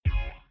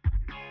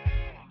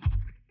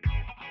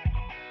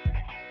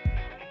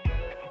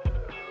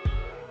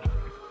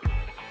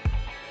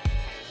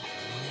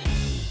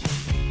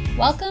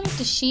Welcome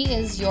to She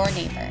Is Your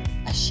Neighbor,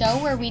 a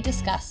show where we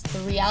discuss the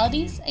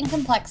realities and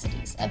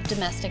complexities of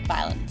domestic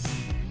violence.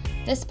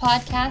 This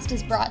podcast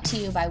is brought to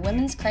you by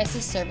Women's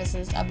Crisis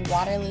Services of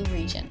Waterloo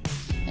Region,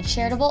 a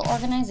charitable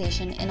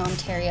organization in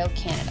Ontario,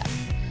 Canada.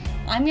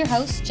 I'm your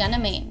host, Jenna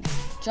Main.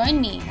 Join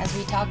me as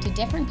we talk to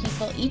different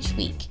people each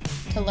week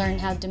to learn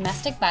how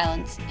domestic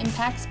violence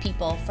impacts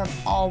people from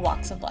all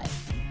walks of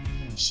life.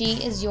 She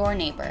is your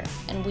neighbor,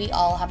 and we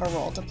all have a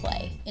role to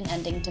play in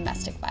ending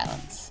domestic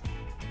violence.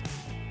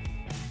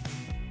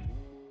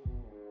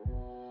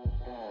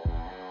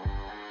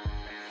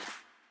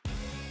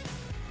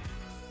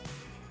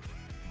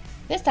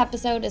 This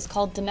episode is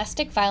called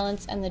Domestic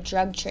Violence and the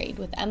Drug Trade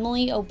with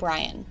Emily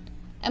O'Brien.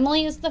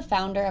 Emily is the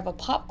founder of a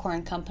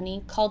popcorn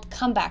company called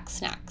Comeback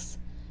Snacks.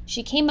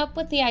 She came up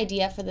with the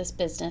idea for this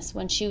business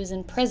when she was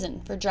in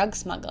prison for drug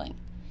smuggling.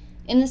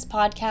 In this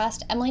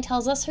podcast, Emily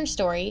tells us her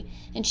story,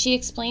 and she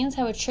explains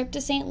how a trip to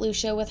St.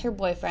 Lucia with her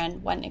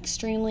boyfriend went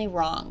extremely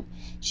wrong.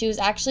 She was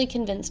actually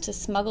convinced to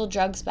smuggle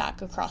drugs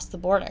back across the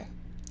border.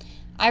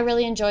 I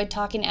really enjoyed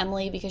talking to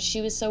Emily because she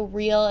was so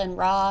real and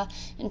raw,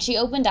 and she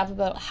opened up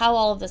about how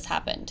all of this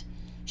happened.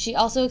 She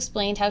also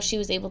explained how she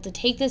was able to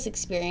take this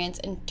experience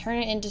and turn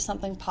it into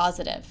something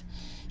positive.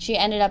 She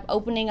ended up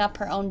opening up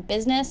her own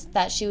business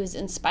that she was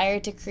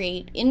inspired to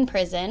create in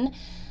prison,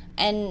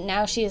 and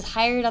now she has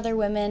hired other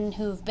women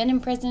who've been in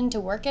prison to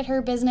work at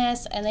her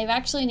business, and they've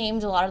actually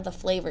named a lot of the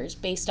flavors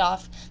based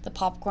off the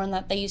popcorn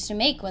that they used to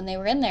make when they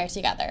were in there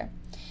together.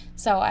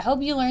 So I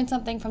hope you learned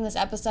something from this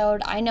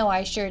episode. I know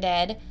I sure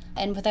did.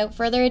 And without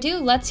further ado,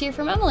 let's hear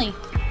from Emily.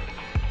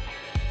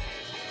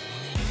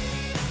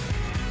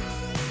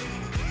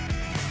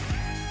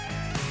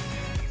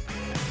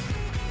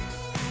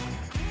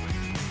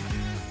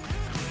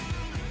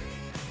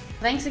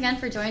 Thanks again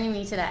for joining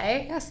me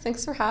today. Yes,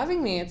 thanks for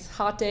having me. It's a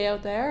hot day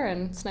out there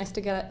and it's nice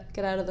to get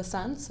out of the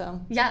sun. So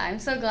yeah, I'm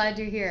so glad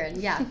you're here. And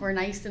yeah, we're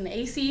nice in the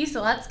AC,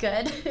 so that's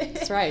good.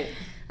 That's right.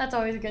 That's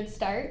always a good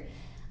start.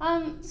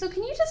 So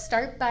can you just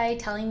start by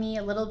telling me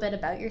a little bit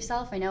about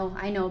yourself? I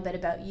know a bit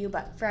about you,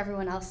 but for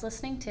everyone else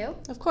listening too.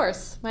 Of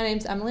course. My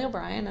name's Emily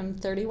O'Brien. I'm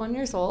 31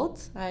 years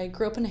old. I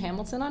grew up in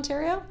Hamilton,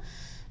 Ontario,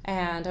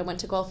 and I went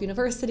to Guelph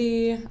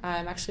University.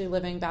 I'm actually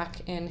living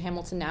back in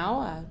Hamilton now,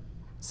 a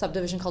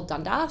subdivision called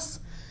Dundas.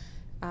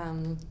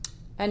 And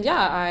yeah,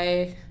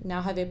 I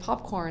now have a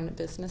popcorn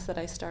business that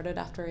I started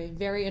after a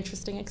very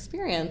interesting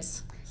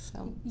experience.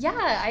 So.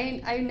 Yeah,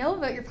 I know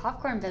about your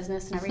popcorn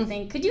business and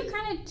everything. Could you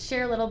kind of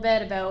share a little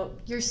bit about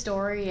your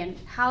story and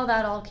how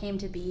that all came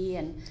to be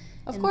and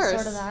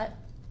sort of that?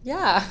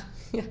 Yeah.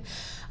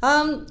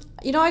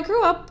 I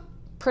grew up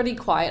pretty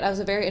quiet. I was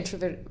a very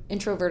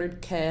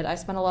introverted kid. I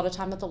spent a lot of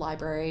time at the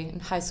library.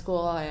 In high school,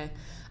 I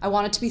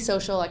wanted to be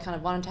social. I kind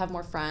of wanted to have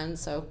more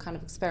friends, so kind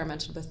of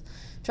experimented with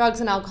drugs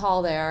and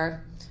alcohol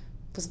there.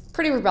 Was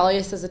pretty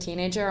rebellious as a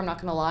teenager, I'm not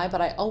going to lie, but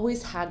I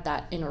always had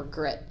that inner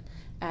grit.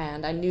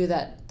 And I knew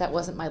that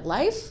wasn't my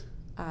life.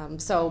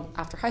 So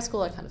after high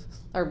school,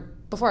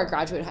 before I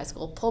graduated high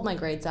school, pulled my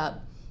grades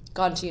up,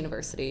 got into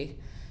university.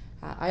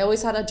 I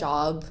always had a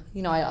job.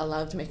 I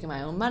loved making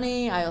my own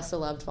money. I also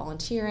loved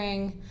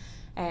volunteering.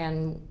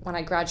 And when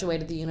I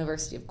graduated the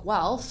University of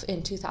Guelph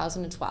in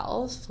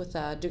 2012 with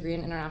a degree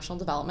in international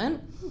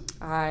development,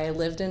 I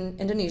lived in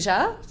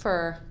Indonesia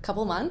for a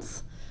couple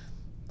months.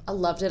 I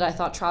loved it. I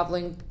thought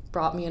traveling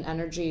brought me an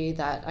energy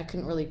that I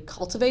couldn't really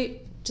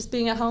cultivate just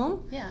being at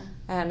home. Yeah.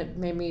 And it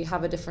made me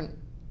have a different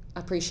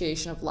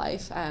appreciation of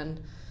life.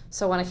 And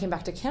so when I came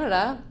back to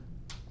Canada,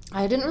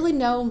 I didn't really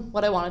know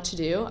what I wanted to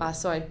do.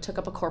 So I took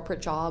up a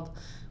corporate job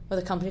with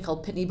a company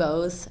called Pitney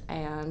Bowes,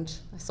 and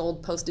I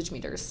sold postage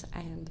meters.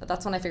 And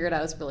that's when I figured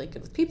I was really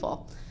good with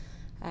people.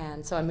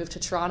 And so I moved to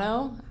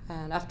Toronto,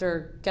 and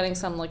after getting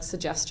some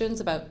suggestions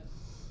about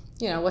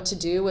what to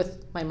do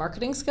with my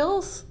marketing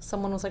skills,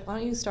 someone was like, why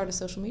don't you start a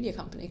social media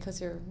company because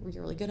you're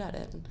really good at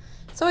it. And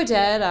so I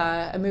did.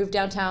 I moved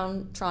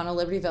downtown Toronto,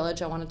 Liberty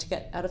Village. I wanted to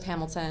get out of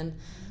Hamilton.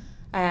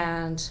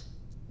 And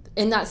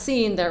in that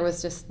scene, there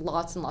was just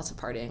lots and lots of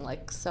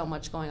partying, so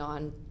much going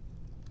on.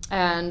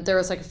 And there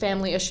was a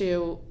family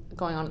issue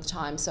going on at the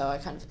time, so I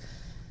kind of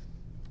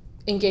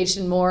engaged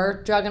in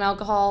more drug and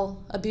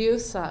alcohol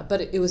abuse, but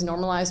it was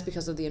normalized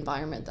because of the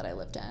environment that I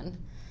lived in.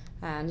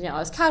 And, I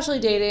was casually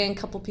dating a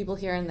couple people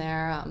here and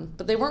there,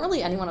 but they weren't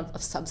really anyone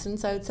of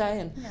substance, I would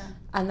say.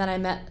 And then I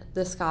met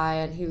this guy,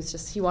 and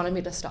he wanted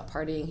me to stop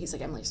partying. He's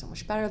like, Emily, you're so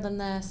much better than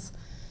this.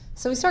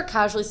 So we start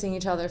casually seeing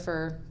each other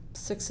for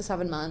 6 to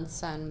 7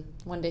 months, and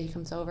one day he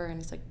comes over,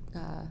 and he's like,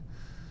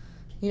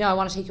 I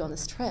want to take you on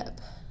this trip,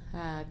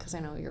 because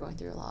I know you're going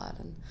through a lot.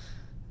 And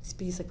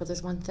he's like, but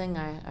there's one thing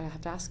I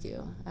have to ask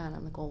you. And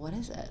I'm like, well, what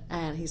is it?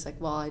 And he's like,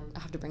 well, I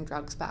have to bring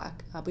drugs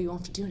back, but you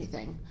won't have to do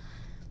anything.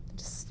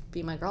 Just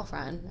be my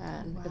girlfriend,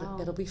 and wow.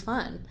 it'll be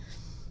fun.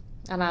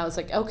 And I was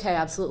like, okay,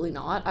 absolutely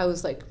not. I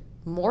was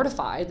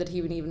mortified that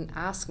he would even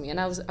ask me, and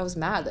I was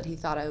mad that he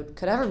thought I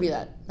could ever be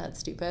that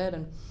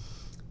stupid.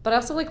 But I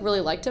also really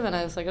liked him, and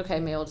I was like,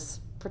 okay, maybe I'll just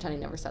pretend he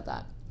never said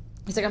that.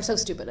 He's like, I'm so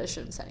stupid, I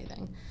shouldn't say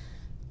anything.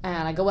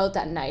 And I go out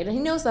that night, and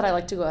he knows that I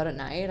like to go out at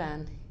night,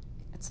 and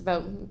it's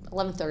about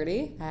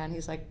 11:30, and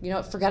he's like, you know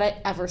what, forget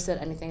I ever said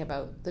anything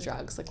about the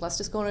drugs. Like, let's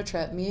just go on a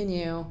trip, me and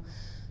you,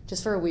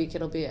 just for a week.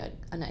 It'll be a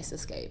nice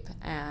escape.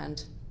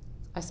 And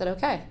I said,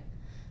 okay.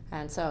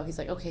 And so he's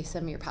like, okay,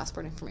 send me your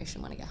passport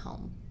information when I get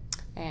home.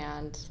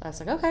 And I was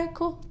like, okay,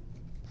 cool.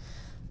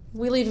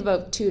 We leave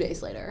about 2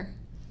 days later,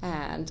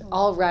 and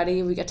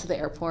already we get to the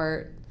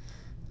airport,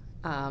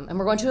 and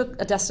we're going to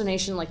a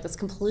destination like that's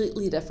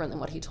completely different than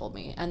what he told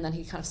me. And then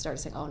he kind of started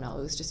saying, oh no,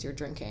 it was just your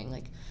drinking.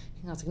 Like,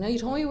 I was like, no, you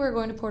told me we were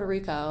going to Puerto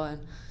Rico, and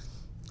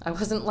I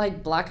wasn't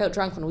like blackout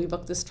drunk when we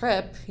booked this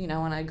trip, you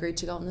know, and I agreed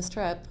to go on this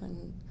trip.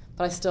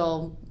 But I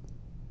still,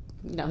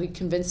 you know, he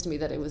convinced me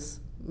that it was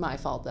my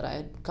fault that I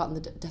had gotten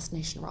the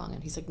destination wrong.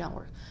 And he's like,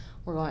 no,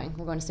 we're going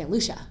to St.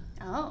 Lucia.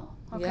 Oh,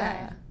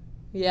 okay.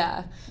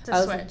 Yeah. It's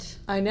a switch.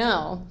 I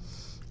know.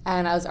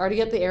 And I was already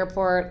at the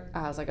airport.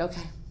 I was like,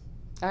 okay,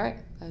 all right,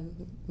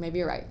 maybe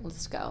you're right.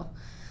 Let's go.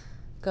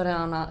 Go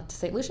down to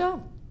St. Lucia.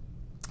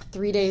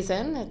 3 days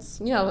in,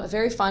 it's, you know, a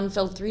very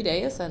fun-filled 3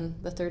 days. And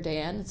the third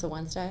day in, it's a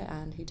Wednesday,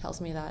 and he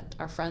tells me that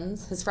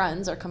his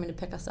friends are coming to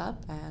pick us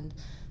up, and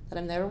that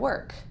I'm there to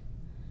work,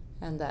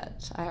 and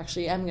that I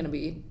actually am going to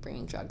be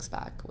bringing drugs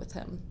back with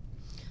him.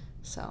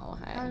 So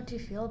how did you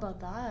feel about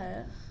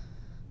that?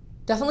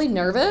 Definitely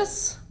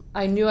nervous.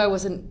 I knew I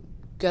wasn't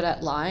good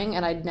at lying,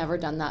 and I'd never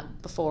done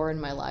that before in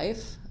my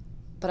life.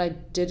 But I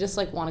did just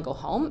like want to go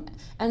home.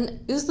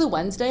 And it was the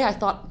Wednesday. I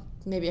thought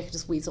maybe I could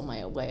just weasel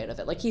my way out of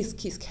it. Like, he's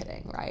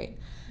kidding, right?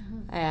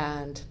 Mm-hmm.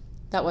 And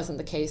that wasn't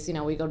the case. You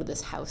know, we go to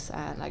this house,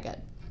 and I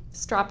get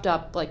strapped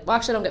up. Like, well,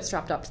 actually, I don't get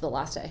strapped up to the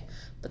last day.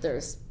 But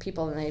there's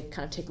people, and they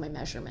kind of take my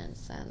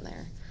measurements, and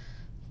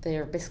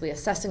they're basically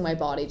assessing my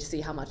body to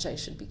see how much I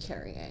should be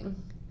carrying.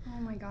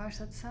 Oh my gosh,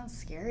 that sounds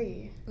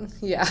scary.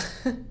 Yeah.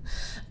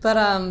 But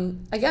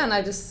again,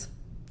 I just,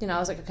 you know, I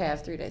was like, okay, I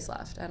have 3 days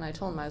left. And I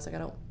told him, I was like, I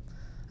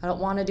don't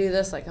want to do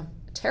this. Like, I'm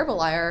a terrible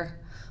liar.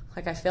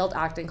 Like, I failed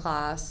acting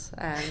class.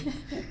 And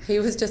he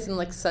was just in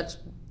like such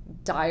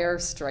dire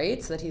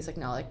straits that he's like,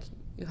 no, like,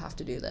 you have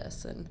to do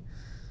this. And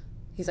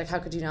he's like, how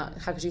could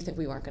you think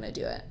we weren't going to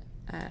do it?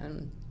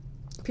 And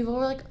people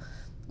were like,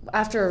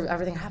 after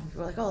everything happened,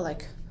 people were like, oh,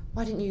 like,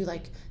 why didn't you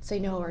like say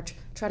no or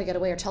try to get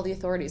away or tell the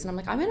authorities? And I'm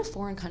like, I'm in a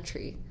foreign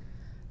country,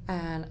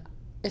 and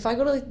if I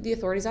go to the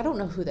authorities, I don't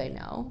know who they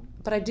know,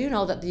 but I do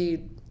know that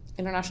the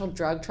international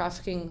drug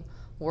trafficking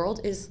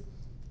world it's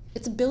a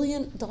 $1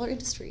 billion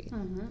industry.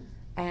 Mm-hmm.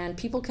 And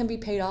people can be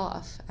paid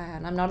off,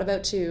 and I'm not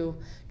about to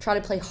try to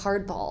play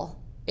hardball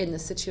in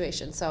this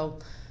situation. So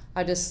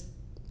I just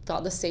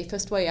thought the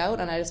safest way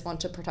out, and I just want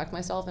to protect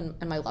myself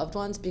and my loved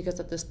ones, because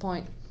at this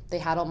point they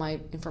had all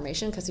my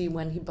information, because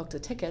when he booked the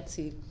tickets,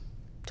 he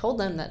told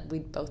them that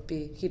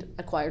he'd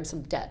acquired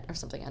some debt or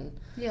something, and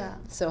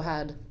so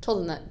had told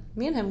them that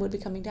me and him would be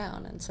coming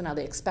down, and so now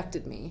they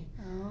expected me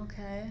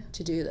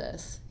to do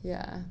this.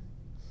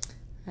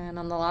 And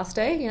on the last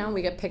day, you know,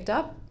 we get picked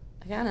up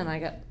again, and I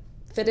get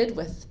fitted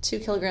with 2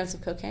 kilograms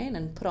of cocaine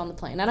and put on the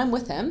plane, and I'm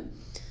with him,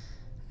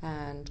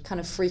 and kind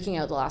of freaking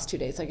out the last 2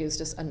 days. Like, it was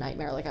just a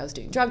nightmare. Like, I was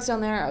doing drugs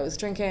down there, I was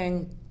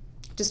drinking,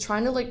 just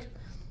trying to like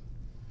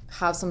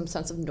have some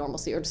sense of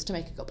normalcy, or just to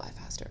make it go by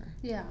faster.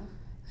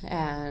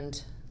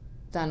 And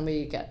then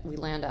we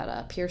land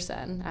at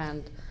Pearson,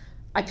 and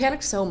I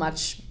panicked so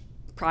much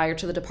prior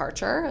to the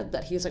departure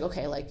that he was like,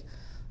 okay, like,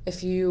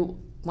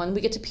 when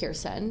we get to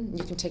Pearson,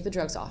 you can take the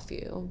drugs off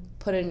you,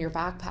 put it in your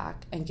backpack,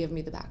 and give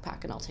me the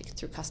backpack, and I'll take it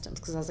through customs.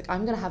 Because I was like,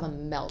 I'm going to have a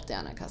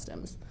meltdown at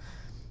customs.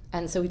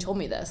 And so he told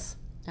me this,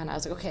 and I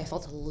was like, okay, I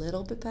felt a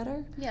little bit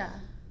better.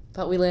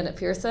 But we land at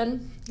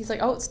Pearson. He's like,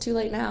 oh, it's too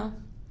late now.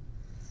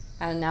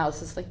 And now it's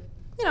just like,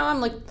 you know,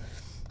 I'm like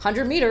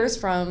 100 meters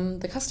from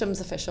the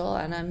customs official,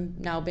 and I'm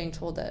now being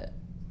told that,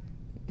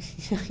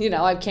 you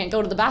know, I can't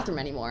go to the bathroom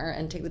anymore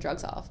and take the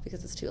drugs off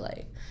because it's too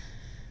late.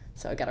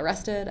 So I got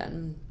arrested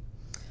and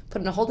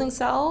put in a holding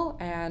cell,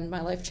 and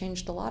my life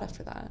changed a lot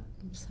after that.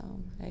 So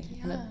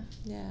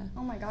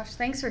Oh my gosh,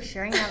 thanks for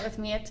sharing that with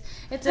me.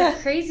 It's a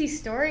crazy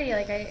story.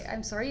 Like,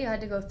 I'm sorry you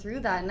had to go through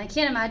that, and I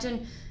can't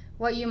imagine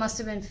what you must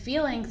have been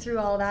feeling through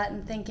all that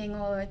and thinking,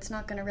 oh, it's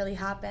not going to really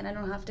happen. I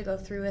don't have to go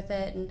through with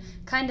it, and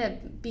kind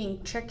of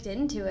being tricked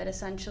into it,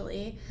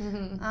 essentially.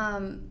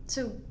 Mm-hmm.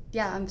 So,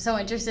 yeah, I'm so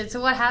interested.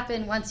 So what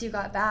happened once you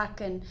got back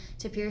and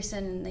to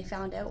Pearson and they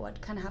found out? What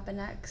kind of happened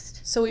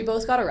next? So we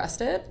both got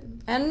arrested,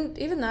 and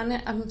even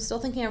then, I'm still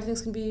thinking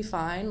everything's going to be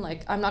fine.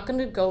 Like, I'm not going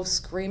to go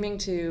screaming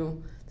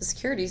to the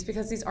securities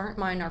because these aren't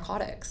my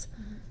narcotics.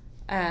 Mm-hmm.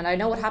 And I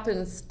know what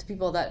happens to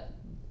people that,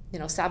 you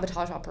know,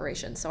 sabotage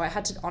operations. So I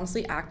had to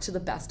honestly act to the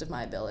best of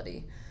my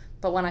ability.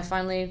 But when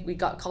we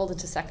got called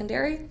into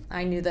secondary,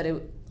 I knew that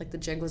the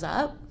jig was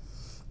up.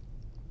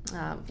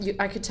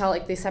 I could tell,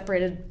 like, they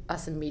separated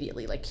us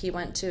immediately. Like, he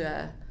went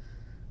to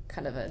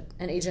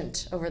an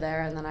agent over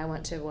there, and then I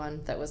went to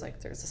one that was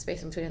like, there was a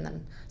space in between, and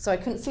then, so I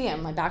couldn't see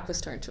him. My back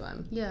was turned to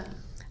him. Yeah.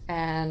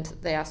 And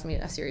they asked me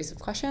a series of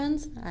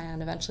questions,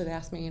 and eventually they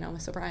asked me, you know,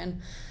 Miss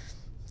O'Brien,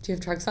 do you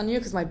have drugs on you?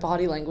 Because my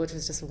body language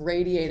was just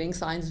radiating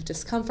signs of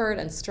discomfort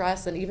and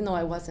stress. And even though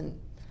I wasn't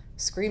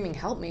screaming,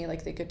 help me,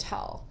 like, they could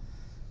tell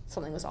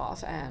something was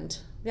off. And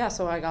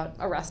so I got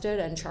arrested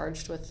and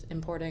charged with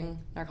importing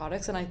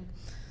narcotics, and I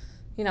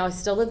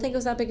still didn't think it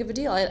was that big of a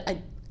deal.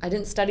 I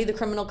didn't study the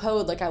criminal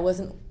code. Like, I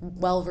wasn't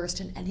well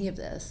versed in any of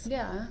this.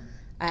 Yeah.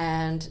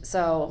 And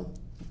so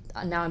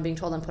now I'm being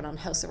told I'm put on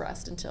house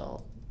arrest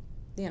until,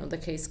 the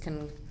case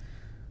can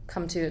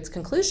come to its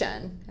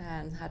conclusion,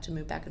 and had to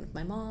move back in with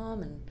my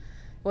mom. And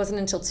it wasn't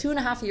until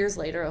 2.5 years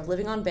later of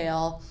living on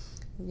bail,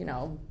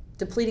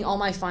 depleting all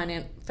my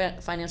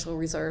financial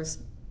reserves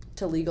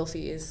to legal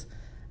fees,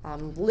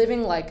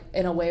 living like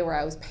in a way where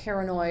I was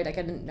paranoid, like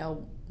I didn't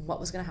know what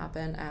was going to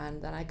happen,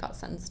 and then I got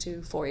sentenced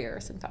to 4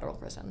 years in federal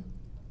prison.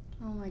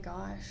 Oh my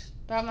gosh.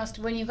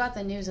 When you got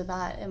the news of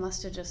that, it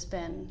must have just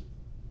been,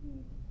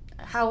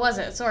 how was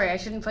it? Sorry, I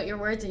shouldn't put your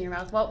words in your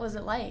mouth. What was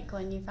it like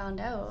when you found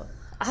out?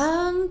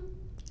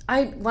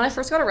 When I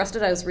first got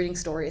arrested, I was reading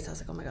stories. I was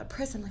like, oh my God,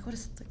 prison, like, what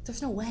is, like,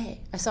 there's no way.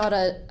 I saw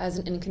it as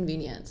an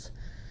inconvenience.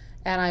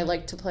 And I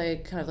like to play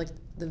kind of like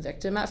the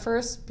victim at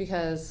first,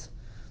 because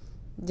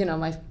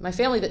my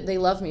family, they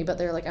love me, but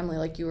they're like, Emily,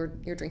 like, you're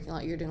drinking a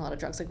lot, you're doing a lot of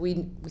drugs. Like,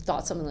 we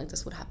thought something like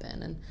this would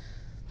happen. And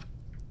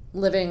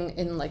living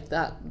in like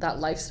that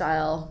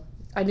lifestyle,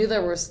 I knew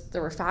there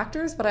were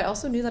factors, but I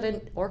also knew that I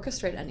didn't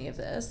orchestrate any of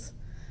this.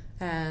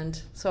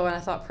 And so when I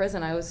thought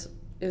prison, it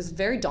was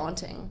very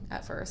daunting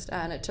at first,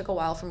 and it took a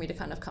while for me to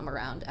kind of come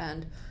around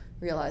and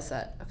realize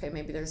that, okay,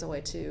 maybe there's a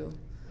way to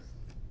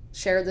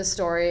share this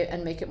story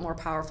and make it more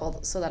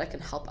powerful so that I can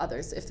help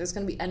others. If there's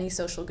going to be any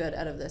social good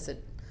out of this,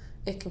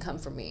 it can come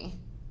from me,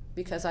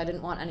 because I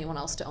didn't want anyone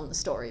else to own the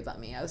story but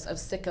me. I was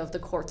sick of the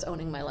courts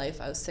owning my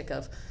life. I was sick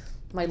of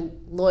my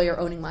lawyer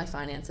owning my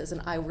finances,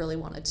 and I really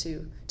wanted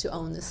to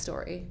own this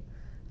story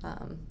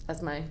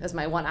as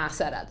my one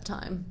asset at the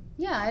time.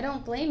 Yeah, I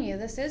don't blame you.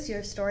 This is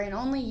your story, and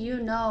only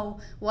you know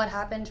what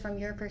happened from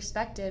your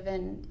perspective.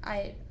 And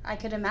I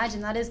could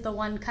imagine that is the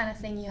one kind of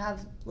thing you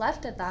have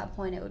left at that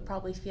point, it would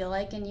probably feel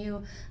like.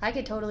 And I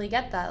could totally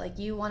get that. Like,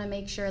 you want to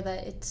make sure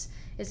that it's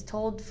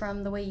told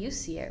from the way you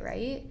see it,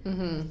 right?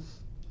 Mm-hmm.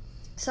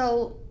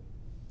 So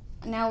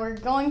now we're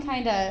going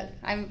kind of,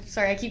 I'm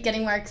sorry, I keep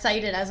getting more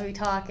excited as we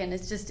talk, and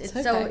it's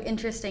okay. So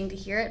interesting to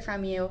hear it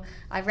from you.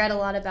 I've read a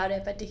lot about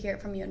it, but to hear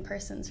it from you in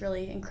person is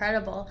really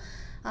incredible.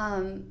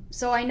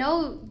 So I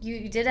know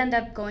you did end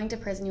up going to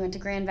prison. You went to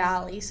Grand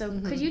Valley. So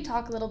Mm-hmm. Could you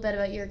talk a little bit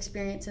about your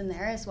experience in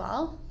there as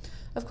well?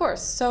 Of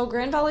course. So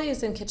Grand Valley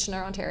is in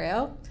Kitchener,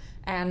 Ontario,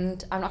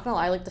 and I'm not gonna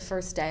lie, like, the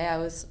first day I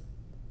was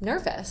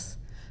nervous,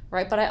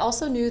 right? But I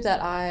also knew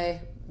that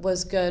I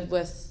was good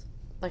with,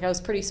 like, I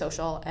was pretty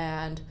social,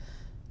 and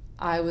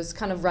I was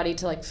kind of ready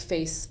to, like,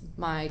 face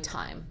my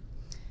time.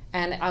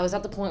 And I was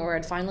at the point where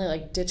I'd finally,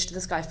 like, ditched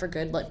this guy for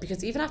good, like,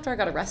 because even after I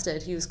got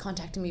arrested, he was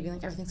contacting me being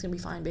like, everything's gonna be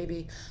fine,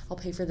 baby, I'll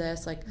pay for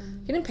this. Like,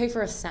 He didn't pay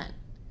for a cent.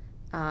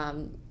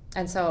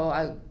 And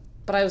so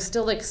but I was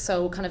still, like,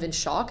 so kind of in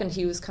shock, and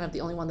he was kind of the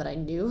only one that I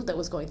knew that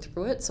was going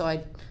through it. So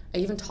I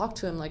even talked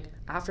to him, like,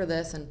 after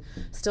this, and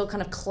still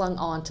kind of clung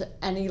on to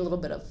any little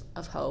bit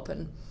of hope.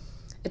 And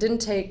it didn't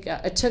take,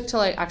 it took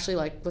till I actually,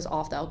 like, was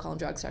off the alcohol and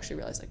drugs to actually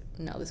realize, like,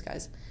 no, this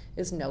guy's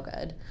is no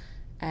good.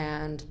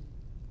 And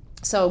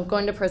so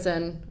going to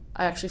prison,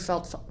 I actually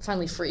felt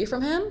finally free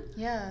from him.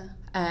 Yeah.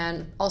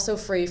 And also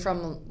free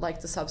from,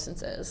 like, the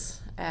substances.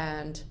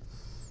 And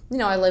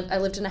I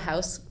lived in a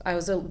house. I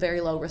was a very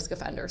low risk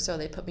offender, so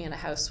they put me in a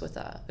house with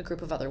a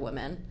group of other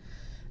women,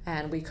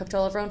 and we cooked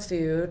all of our own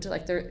food.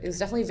 Like, it was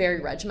definitely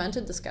very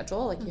regimented, the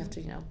schedule. Like, you have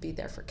to be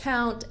there for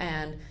count,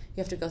 and you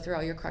have to go through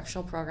all your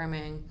correctional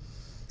programming.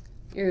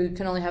 You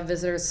can only have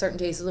visitors certain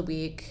days of the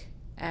week,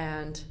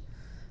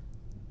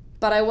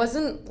 but I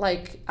wasn't,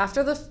 like,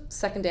 after the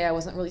second day, I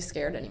wasn't really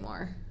scared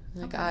anymore.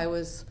 Like, okay. I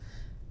was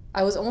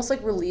almost,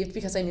 like, relieved,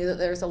 because I knew that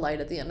there was a light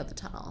at the end of the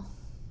tunnel.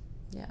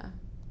 Yeah.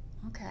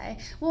 Okay.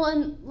 Well,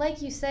 and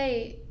like you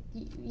say,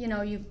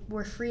 you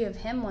were free of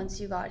him once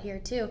you got here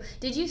too.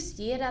 Did you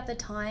see it at the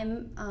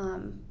time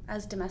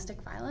as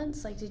domestic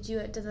violence? Like, did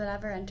that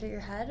ever enter your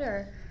head,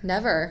 or?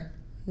 Never.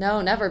 No,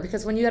 never.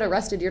 Because when you get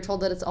arrested, you're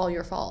told that it's all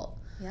your fault.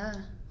 Yeah.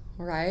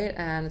 Right?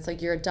 And it's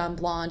like, you're a dumb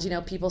blonde.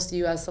 People see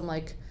you as some,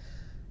 like,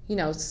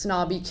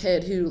 snobby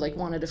kid who, like,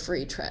 wanted a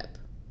free trip.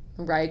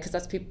 Right? Because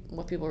that's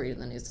what people read in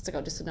the news. It's like,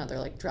 oh, just another,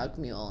 like, drug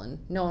mule, and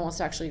no one wants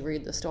to actually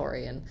read the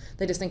story, and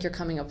they just think you're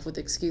coming up with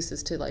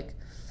excuses to, like,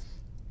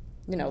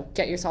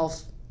 get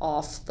yourself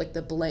off, like,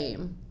 the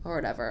blame or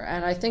whatever.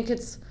 And I think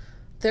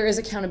there is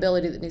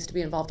accountability that needs to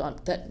be involved on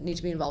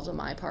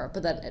my part,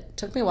 but then it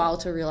took me a while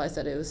to realize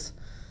that it was,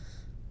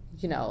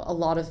 a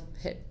lot of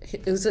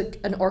it was, like,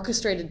 an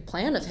orchestrated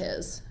plan of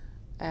his,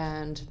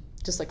 and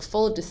just, like,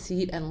 full of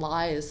deceit and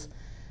lies.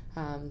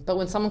 But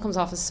when someone comes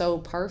off as so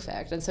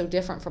perfect and so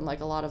different from,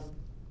 like, a lot of,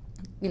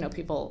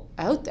 people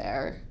out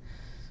there,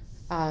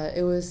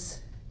 it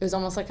was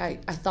almost like I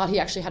thought he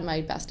actually had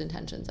my best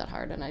intentions at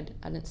heart, and I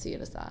didn't see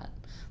it as that.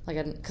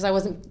 Like, because I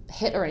wasn't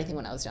hit or anything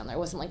when I was down there. I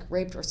wasn't, like,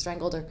 raped or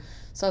strangled,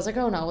 so I was like,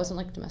 oh no, it wasn't,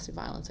 like, domestic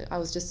violence. I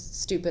was just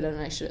stupid, and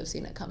I should have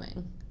seen it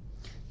coming.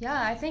 Yeah,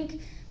 I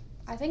think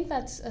I think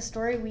that's a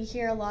story we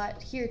hear a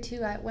lot here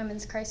too at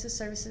Women's Crisis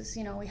Services.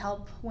 You know, we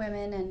help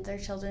women and their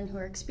children who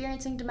are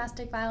experiencing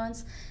domestic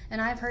violence,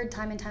 and I've heard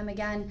time and time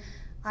again,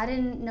 I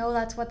didn't know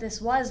that's what this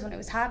was when it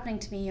was happening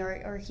to me,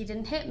 or he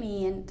didn't hit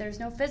me, and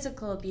there's no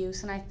physical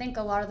abuse. And I think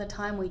a lot of the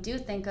time we do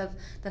think of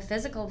the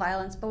physical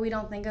violence, but we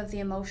don't think of the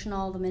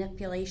emotional, the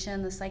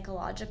manipulation, the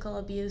psychological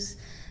abuse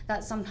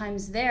that's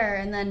sometimes there.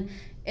 And then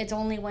it's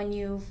only when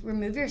you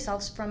remove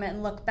yourselves from it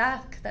and look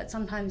back that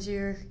sometimes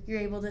you're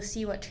able to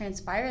see what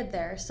transpired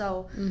there.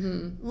 So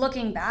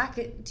looking back,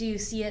 do you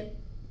see it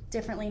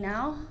differently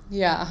now?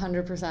 Yeah,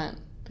 100%.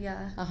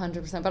 Yeah.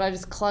 100%. But I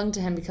just clung to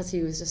him because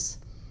he was just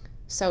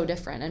so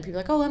different. And people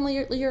are like, oh,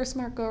 Emily, you're a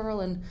smart girl,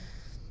 and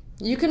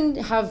you can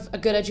have a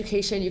good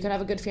education, you can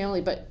have a good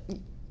family, but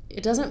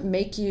it doesn't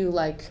make you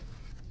like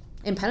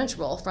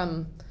impenetrable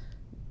from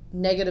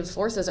negative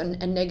forces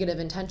and negative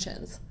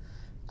intentions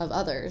of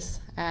others.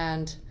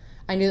 And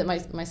I knew that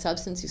my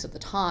substance use at the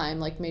time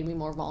like made me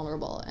more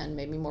vulnerable and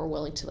made me more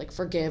willing to like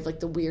forgive like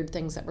the weird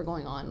things that were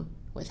going on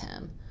with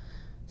him.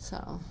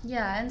 So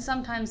yeah, and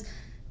sometimes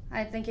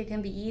I think it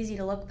can be easy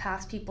to look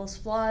past people's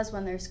flaws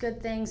when there's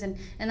good things, and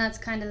that's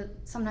kind of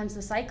sometimes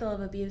the cycle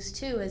of abuse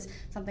too, is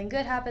something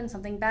good happens,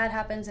 something bad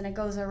happens, and it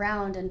goes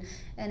around, and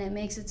it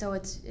makes it so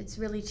it's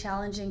really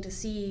challenging to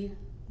see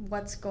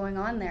what's going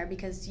on there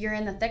because you're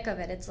in the thick of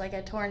it. It's like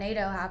a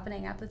tornado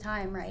happening at the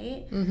time,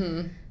 right?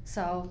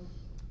 So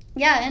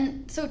yeah,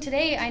 and so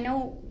today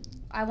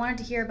I wanted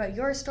to hear about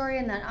your story,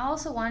 and then I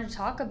also wanted to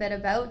talk a bit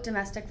about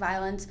domestic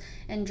violence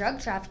and drug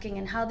trafficking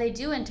and how they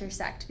do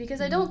intersect, because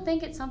I don't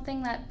think it's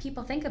something that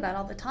people think about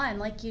all the time.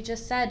 Like you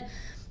just said,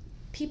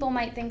 people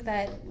might think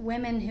that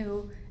women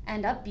who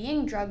end up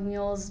being drug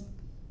mules,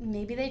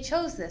 maybe they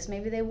chose this,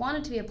 maybe they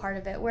wanted to be a part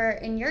of it, where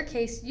in your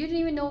case, you didn't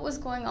even know what was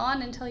going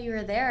on until you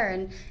were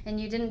there, and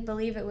you didn't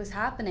believe it was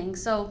happening.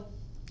 So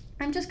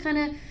I'm just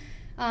kind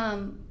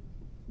of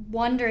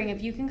wondering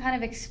if you can kind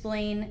of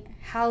explain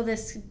how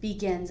this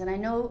begins. And I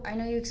know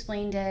you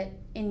explained it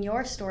in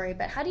your story,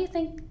 but how do you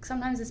think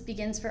sometimes this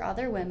begins for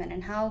other women,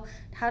 and how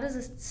does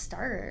this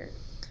start?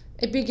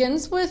 It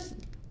begins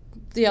with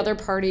the other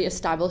party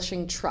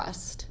establishing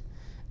trust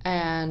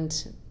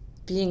and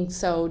being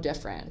so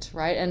different,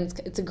 right? And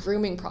it's a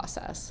grooming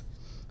process,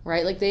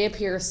 right? Like they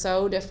appear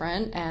so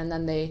different, and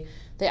then they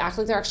act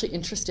like they're actually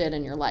interested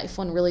in your life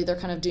when really they're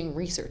kind of doing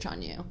research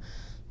on you.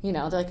 You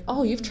know, they're like,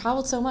 oh, you've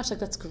traveled so much. Like,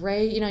 that's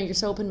great. You know, you're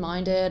so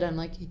open-minded. I'm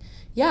like,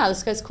 yeah,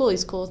 this guy's cool.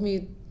 He's cool with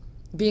me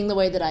being the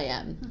way that I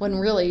am. When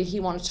really he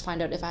wanted to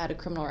find out if I had a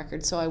criminal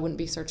record so I wouldn't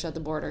be searched at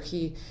the border.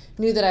 He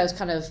knew that I was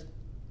kind of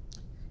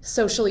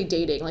socially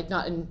dating, like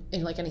not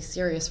in like any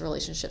serious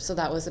relationship. So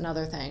that was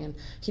another thing. And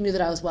he knew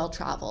that I was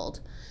well-traveled.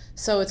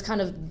 So it's kind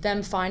of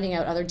them finding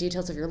out other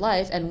details of your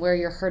life and where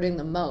you're hurting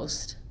the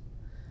most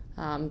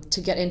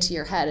to get into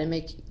your head and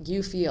make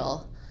you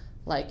feel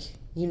like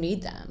you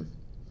need them.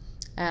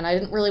 And I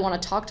didn't really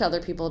want to talk to other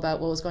people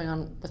about what was going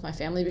on with my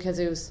family because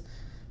it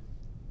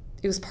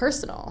was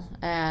personal,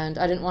 and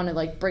I didn't want to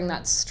like bring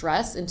that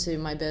stress into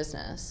my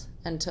business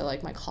and to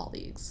like my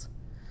colleagues,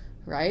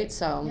 right?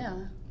 So yeah,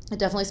 it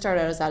definitely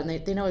started out as that,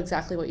 and they know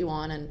exactly what you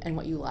want and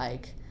what you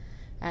like,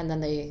 and then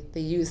they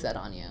use that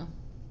on you.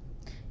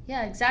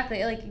 Yeah,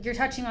 exactly. Like you're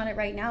touching on it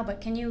right now, but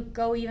can you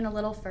go even a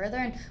little further?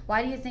 And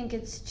why do you think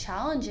it's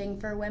challenging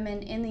for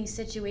women in these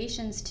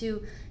situations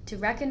to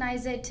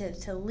recognize it,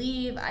 to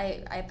leave?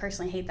 I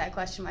personally hate that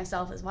question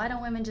myself, is why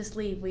don't women just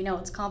leave? We know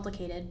it's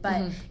complicated,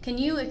 but can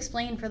you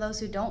explain for those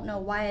who don't know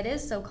why it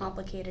is so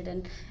complicated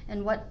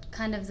and what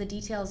kind of the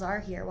details are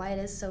here, why it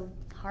is so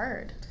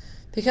hard?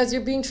 Because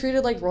you're being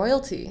treated like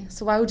royalty.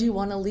 So why would you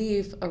want to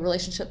leave a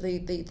relationship that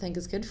you think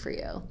is good for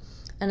you?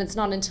 And it's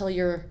not until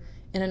you're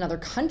in another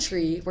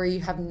country where you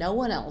have no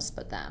one else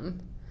but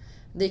them.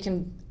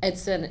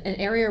 It's an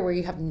area where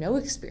you have no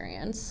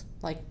experience,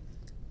 like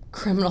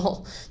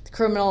criminal,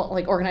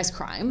 like organized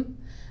crime,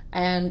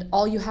 and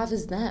all you have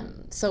is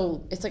them.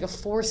 So it's like a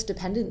forced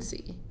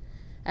dependency.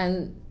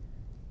 And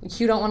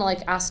you don't want to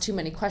like ask too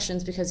many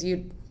questions because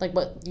you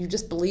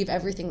just believe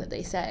everything that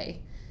they say,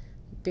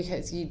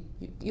 because you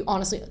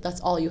honestly, that's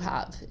all you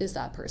have is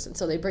that person.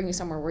 So they bring you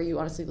somewhere where you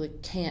honestly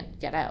like can't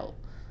get out.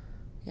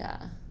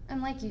 Yeah.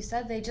 And like you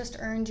said, they just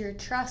earned your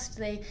trust.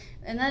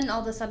 And then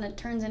all of a sudden it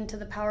turns into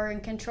the power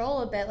and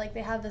control a bit. Like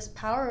they have this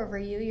power over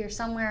you. You're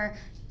somewhere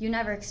you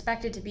never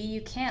expected to be.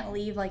 You can't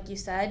leave, like you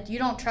said. You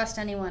don't trust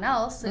anyone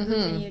else. And who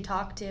can you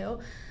talk to?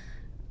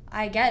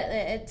 I get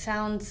it. It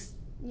sounds,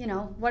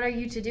 what are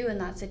you to do in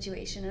that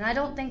situation? And I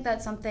don't think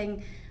that's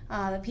something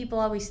that people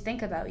always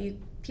think about.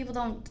 People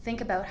don't think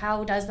about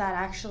how does that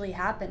actually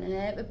happen. And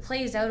it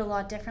plays out a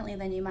lot differently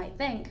than you might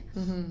think.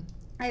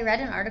 I read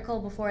an article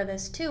before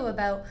this too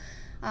about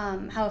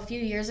how a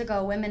few years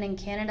ago women in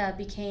Canada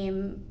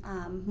became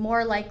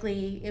more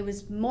likely, it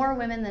was more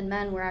women than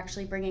men were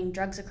actually bringing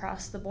drugs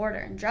across the border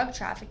and drug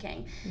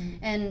trafficking.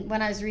 And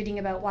when I was reading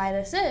about why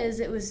this is,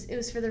 it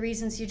was for the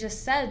reasons you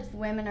just said.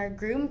 Women are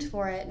groomed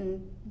for it,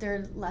 and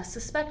they're less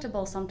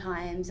susceptible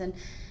sometimes,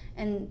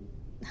 and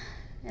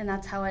and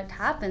that's how it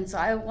happened. So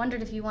I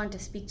wondered if you wanted to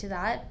speak to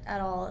that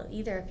at all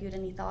either, if you had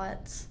any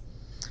thoughts.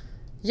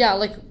 Yeah,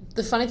 like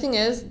the funny thing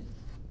is,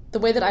 the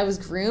way that I was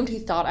groomed, he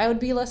thought I would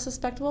be less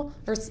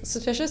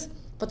suspicious,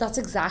 but that's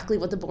exactly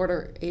what the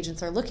border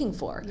agents are looking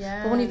for.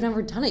 Yeah. But when you've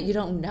never done it, you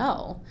don't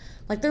know.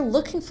 Like, they're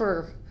looking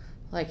for,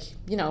 like,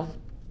 you know,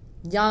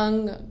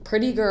 young,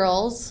 pretty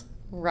girls,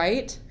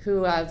 right,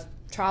 who have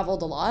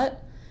traveled a lot,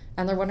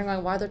 and they're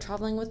wondering why they're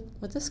traveling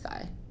with this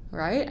guy,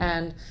 right?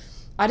 And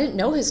I didn't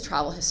know his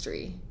travel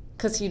history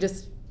because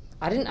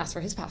I didn't ask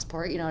for his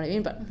passport, you know what I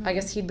mean? But I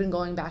guess he'd been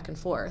going back and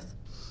forth.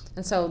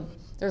 And so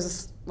there's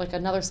this, like,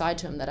 another side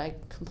to him that I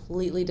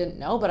completely didn't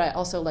know, but I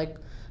also, like,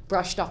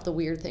 brushed off the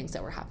weird things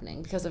that were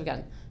happening because of,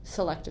 again,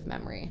 selective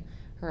memory,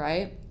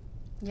 right?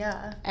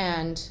 Yeah.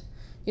 And,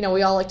 you know,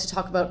 we all like to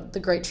talk about the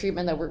great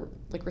treatment that we're,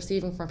 like,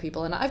 receiving from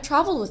people. And I've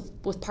traveled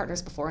with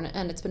partners before,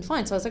 and it's been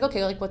fine. So I was like,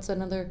 okay, like, what's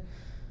another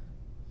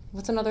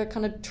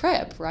kind of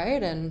trip,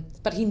 right?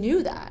 But he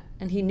knew that.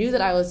 And he knew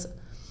that I was,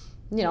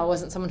 you know, I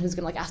wasn't someone who's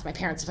going to, like, ask my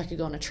parents if I could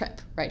go on a trip,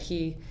 right?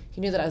 He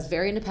knew that I was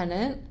very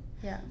independent.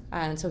 Yeah.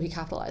 And so he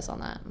capitalized on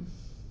that.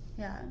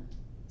 Yeah.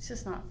 It's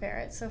just not fair.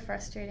 It's so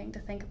frustrating to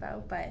think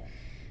about, but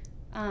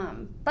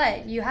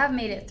you have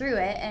made it through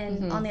it,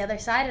 and on the other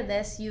side of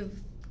this, you've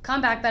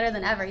come back better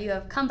than ever. You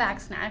have Comeback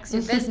Snacks,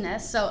 your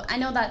business. So I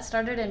know that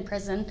started in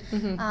prison.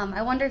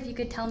 I wonder if you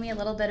could tell me a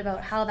little bit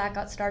about how that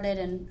got started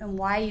and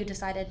why you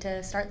decided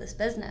to start this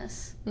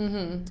business.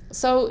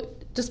 So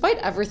despite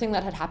everything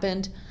that had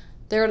happened,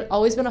 there had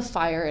always been a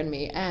fire in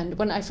me. And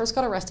when I first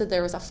got arrested,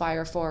 there was a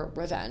fire for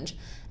revenge.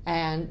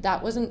 And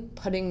that wasn't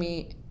putting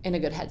me in a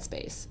good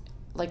headspace.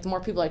 Like, the more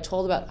people I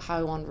told about how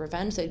I wanted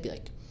revenge, they'd be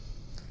like,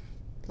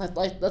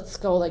 let's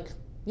go, like,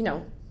 you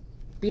know,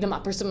 beat him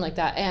up or something like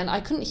that. And I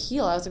couldn't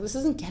heal. I was like, this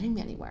isn't getting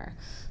me anywhere.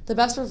 The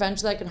best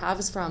revenge that I can have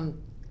is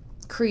from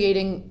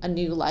creating a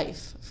new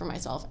life for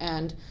myself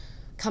and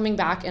coming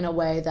back in a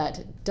way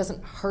that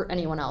doesn't hurt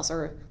anyone else.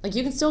 Or, like,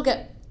 you can still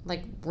get,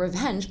 like,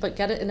 revenge, but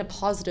get it in a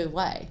positive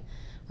way,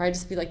 right?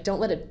 Just be like, don't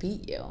let it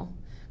beat you.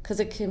 Because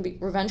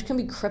revenge can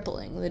be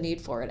crippling, the need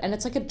for it. And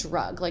it's like a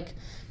drug. Like,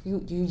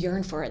 you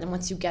yearn for it, and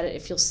once you get it,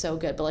 it feels so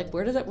good. But, like,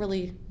 what did that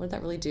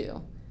really do?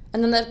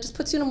 And then that just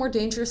puts you in a more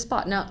dangerous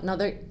spot. Now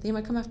they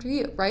might come after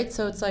you, right?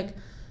 So it's like,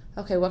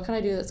 okay, what can I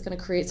do that's going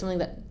to create something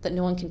that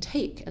no one can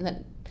take, and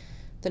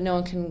that no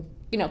one can,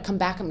 you know, come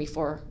back at me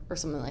for, or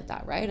something like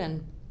that, right?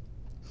 And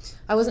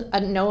I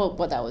didn't know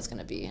what that was going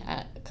to be,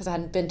 because I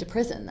hadn't been to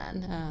prison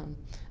then.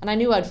 And I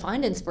knew I'd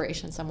find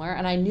inspiration somewhere,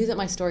 and I knew that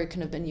my story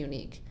couldn't have been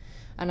unique.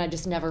 And I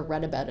just never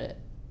read about it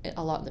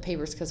a lot in the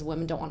papers, because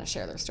women don't want to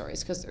share their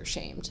stories because they're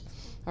ashamed,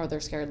 or they're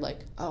scared,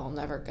 like, oh, I'll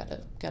never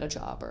get a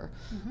job or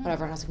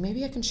whatever. And I was like,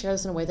 maybe I can share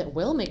this in a way that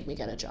will make me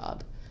get a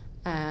job.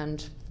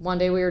 And one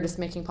day we were just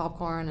making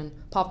popcorn, and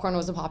popcorn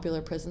was a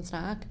popular prison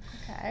snack.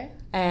 Okay.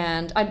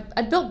 And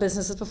I'd built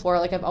businesses before.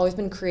 Like, I've always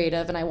been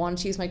creative, and I wanted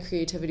to use my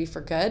creativity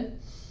for good.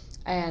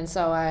 And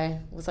so I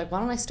was like, why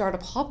don't I start a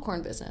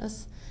popcorn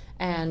business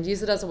and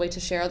use it as a way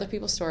to share other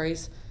people's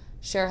stories,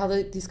 share how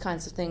these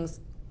kinds of things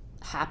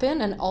happen,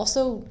 and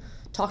also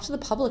talk to the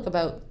public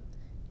about,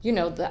 you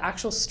know, the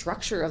actual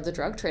structure of the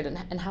drug trade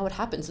and how it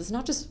happens. It's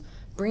not just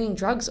bringing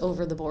drugs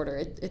over the border.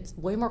 It's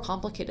way more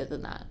complicated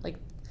than that. Like,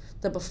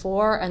 the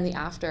before and the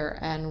after,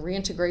 and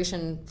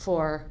reintegration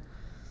for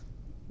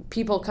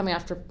people coming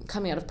out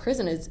of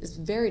prison is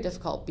very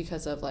difficult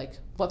because of, like,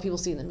 what people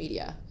see in the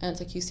media. And it's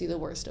like, you see the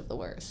worst of the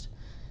worst.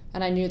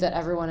 And I knew that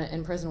everyone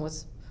in prison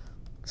was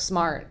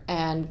smart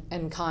and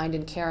kind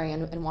and caring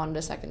and wanted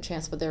a second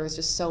chance, but there was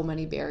just so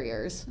many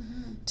barriers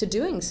to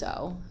doing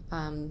so.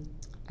 And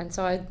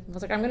so I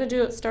was like, I'm going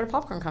to start a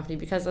popcorn company,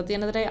 because at the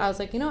end of the day, I was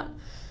like, you know what?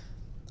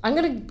 I'm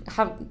going to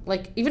have,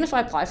 like, even if I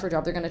apply for a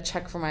job, they're going to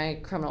check for my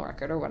criminal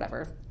record or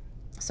whatever.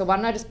 So why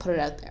don't I just put it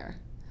out there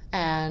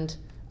and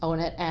own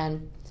it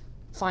and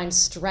find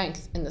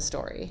strength in the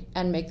story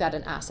and make that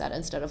an asset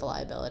instead of a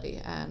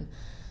liability? And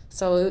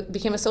so it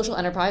became a social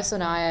enterprise. So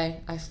now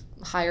I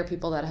hire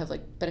people that have,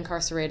 like, been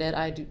incarcerated.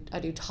 I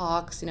do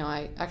talks. You know,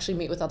 I actually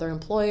meet with other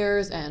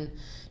employers and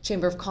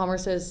Chamber of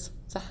Commerce's.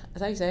 Is that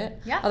how you say it?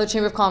 Yeah. Other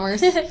Chamber of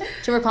Commerce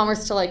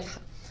to, like,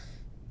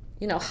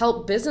 you know,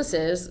 help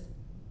businesses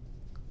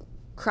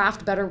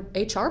craft better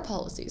HR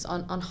policies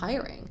on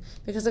hiring.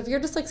 Because if you're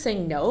just, like,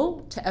 saying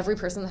no to every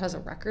person that has a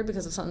record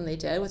because of something they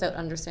did without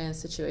understanding the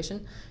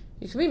situation,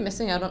 you could be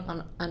missing out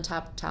on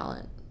untapped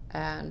talent.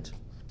 And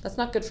that's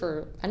not good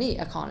for any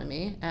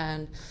economy.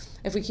 And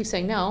if we keep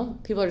saying no,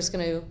 people are just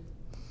going to,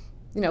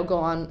 you know, go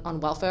on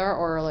welfare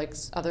or, like,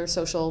 other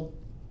social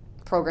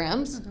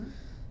programs.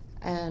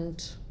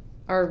 And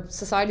our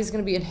society is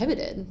going to be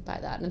inhibited by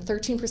that. And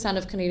 13%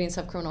 of Canadians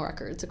have criminal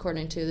records,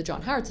 according to the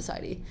John Howard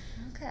Society.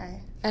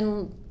 Okay.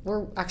 And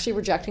we're actually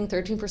rejecting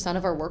 13%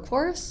 of our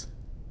workforce.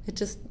 It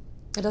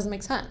doesn't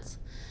make sense.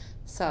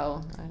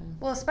 So.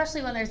 Well,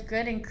 especially when there's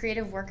good and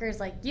creative workers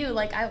like you.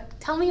 Like,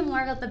 tell me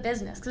more about the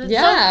business, because it's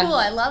so cool.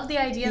 I love the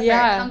idea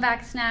of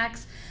Comeback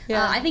Snacks.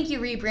 Yeah. I think you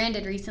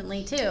rebranded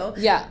recently too.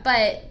 Yeah.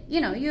 But,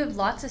 you know, you have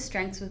lots of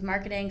strengths with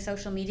marketing,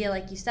 social media,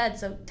 like you said.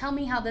 So tell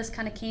me how this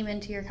kind of came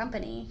into your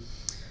company.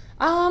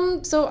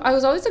 So I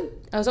was always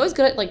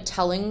good at like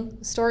telling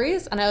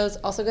stories, and I was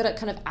also good at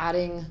kind of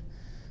adding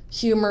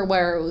humor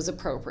where it was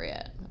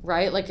appropriate,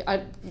 right? Like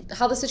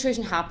how the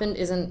situation happened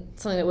isn't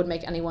something that would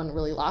make anyone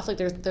really laugh. Like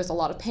there's a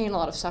lot of pain, a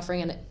lot of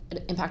suffering, and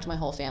it impacted my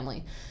whole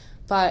family.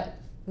 But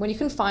when you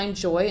can find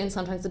joy in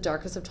sometimes the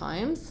darkest of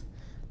times,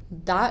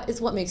 that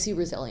is what makes you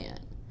resilient.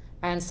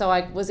 And so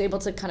I was able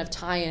to kind of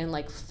tie in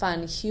like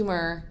fun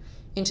humor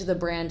into the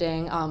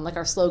branding. Like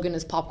our slogan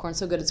is "Popcorn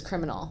so good it's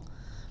criminal."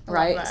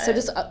 Right, so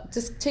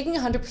just taking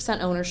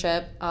 100%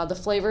 ownership. The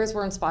flavors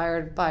were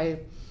inspired by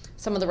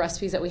some of the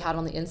recipes that we had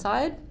on the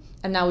inside,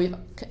 and now we've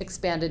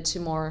expanded to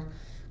more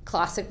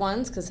classic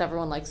ones because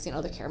everyone likes,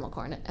 the caramel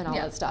corn and all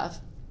that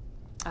stuff.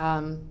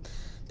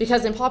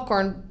 Because in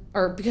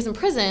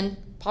prison,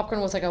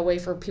 popcorn was like a way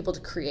for people to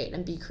create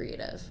and be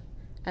creative,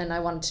 and I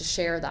wanted to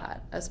share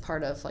that as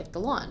part of like the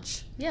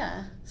launch.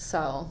 Yeah.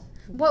 So,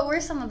 what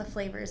were some of the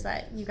flavors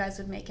that you guys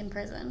would make in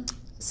prison?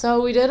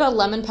 So we did a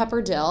lemon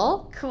pepper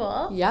dill.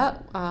 Cool. Yeah.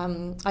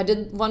 I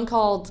did one I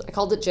called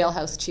it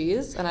jailhouse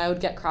cheese, and I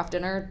would get Kraft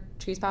Dinner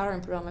cheese powder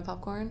and put it on my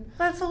popcorn.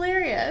 That's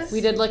hilarious. We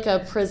did like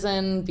a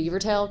prison beaver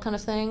tail kind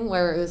of thing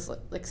where it was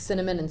like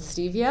cinnamon and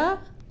stevia.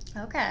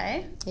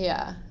 Okay.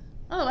 Yeah.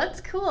 Oh,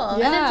 that's cool.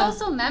 Yeah. And it's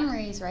also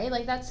memories, right?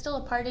 Like that's still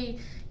a part of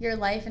your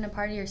life and a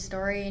part of your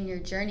story and your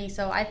journey.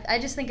 So I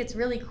just think it's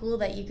really cool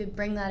that you could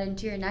bring that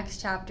into your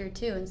next chapter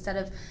too. Instead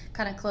of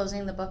kind of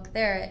closing the book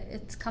there,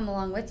 it's come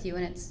along with you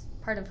and it's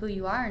part of who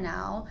you are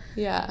now.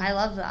 Yeah. I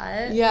love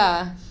that.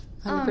 Yeah,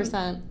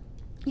 100%.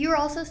 You were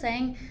also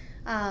saying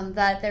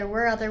that there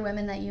were other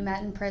women that you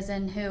met in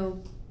prison who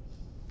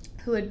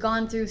had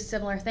gone through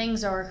similar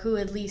things or who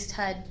at least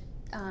had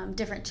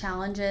different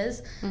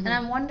challenges. And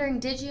I'm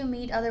wondering, did you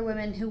meet other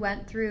women who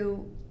went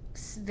through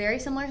very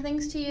similar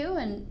things to you?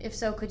 And if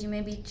so, could you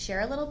maybe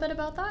share a little bit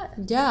about that?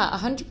 Yeah,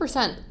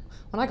 100%.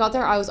 When I got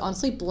there, I was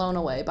honestly blown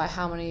away by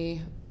how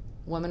many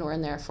women were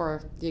in there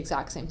for the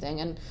exact same thing.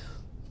 And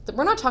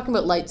we're not talking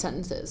about light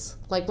sentences.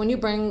 Like when you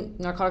bring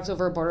narcotics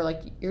over a border,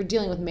 like you're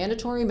dealing with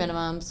mandatory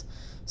minimums.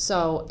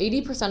 So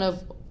 80%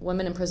 of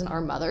women in prison are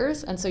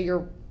mothers, and so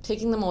you're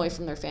taking them away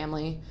from their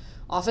family.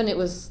 Often it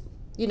was,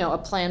 a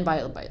plan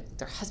by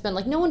their husband.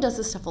 Like no one does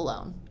this stuff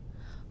alone,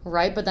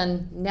 right? But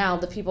then now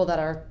the people that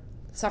are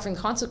suffering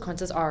the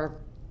consequences are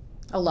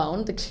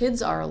alone. The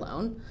kids are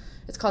alone.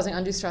 It's causing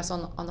undue stress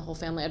on the whole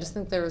family. I just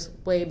think there's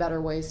way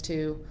better ways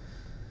to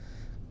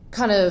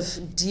kind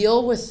of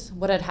deal with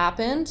what had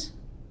happened.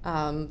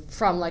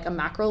 From like a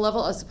macro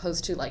level as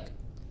opposed to like,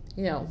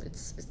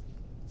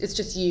 it's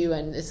just you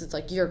and this is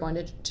like you're going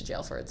to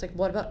jail for it. It's like,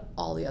 what about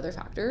all the other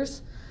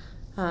factors?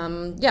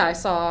 I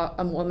saw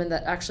a woman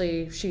that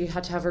actually she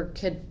had to have her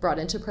kid brought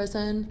into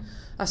prison.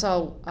 I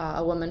saw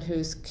a woman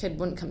whose kid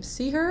wouldn't come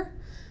see her,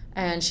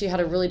 and she had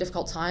a really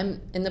difficult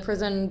time in the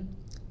prison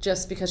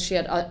just because she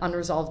had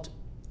unresolved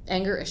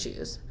anger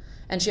issues,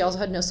 and she also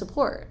had no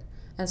support.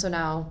 And so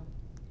now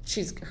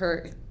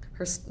her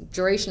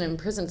duration in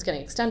prison is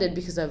getting extended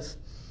because of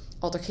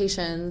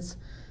altercations,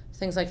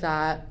 things like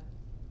that.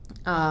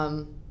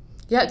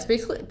 It's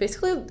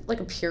basically like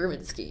a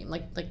pyramid scheme,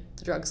 like the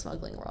drug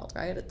smuggling world,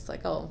 right? It's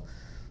like, oh,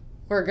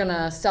 we're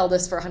gonna sell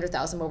this for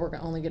 $100,000, but we're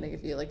only gonna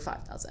give you like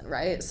 $5,000,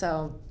 right?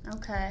 So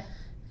okay,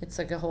 it's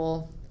like a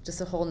whole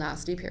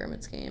nasty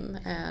pyramid scheme.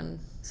 And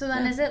so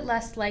then is it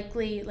less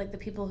likely, like the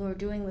people who are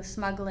doing the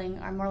smuggling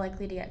are more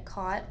likely to get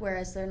caught,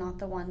 whereas they're not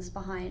the ones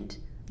behind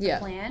the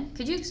plan?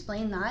 Could you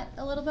explain that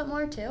a little bit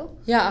more too?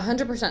 Yeah,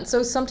 100%.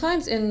 So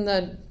sometimes in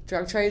the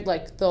drug trade,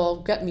 like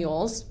they'll get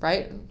mules,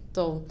 right?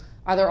 They'll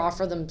either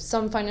offer them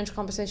some financial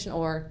compensation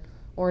or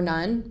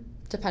none,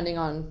 depending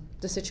on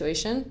the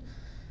situation.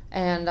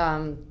 And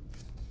I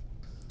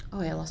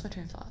lost my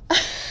train of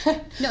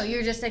thought. No,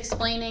 you're just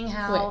explaining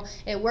how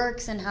it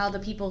works and how the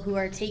people who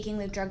are taking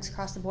the drugs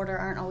across the border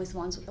aren't always the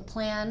ones with the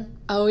plan.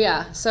 Oh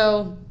yeah,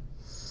 so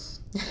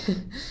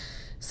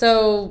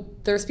so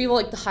there's people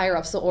like the higher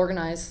ups, they'll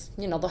organize,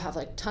 they'll have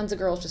like tons of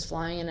girls just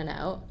flying in and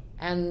out,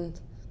 and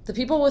the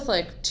people with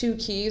like 2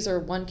 keys or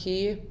 1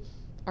 key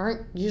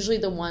aren't usually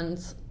the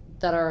ones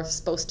that are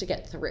supposed to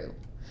get through.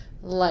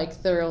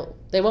 Like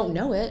they won't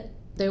know it,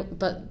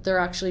 but they'll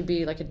actually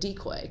be like a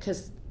decoy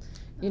because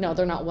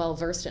they're not well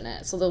versed in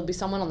it. So there'll be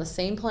someone on the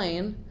same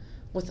plane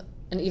with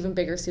an even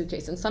bigger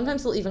suitcase, and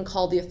sometimes they'll even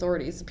call the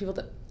authorities. The people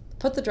that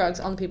put the drugs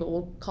on the people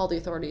will call the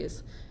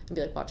authorities and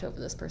be like, watch over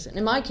this person.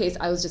 In my case,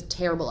 I was just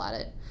terrible at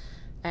it,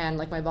 and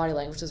like my body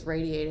language was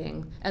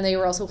radiating, and they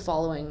were also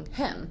following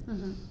him.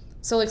 Mm-hmm.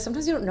 So like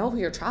sometimes you don't know who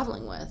you're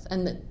traveling with,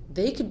 and that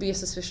they could be a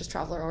suspicious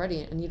traveler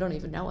already and you don't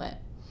even know it.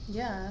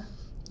 Yeah.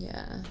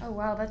 Oh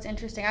wow, that's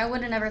interesting. I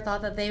would have never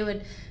thought that they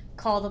would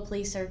call the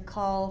police or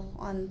call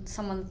on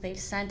someone that they've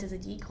sent as a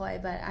decoy,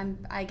 but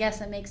I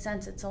guess it makes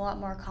sense. It's a lot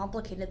more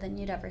complicated than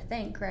you'd ever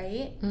think,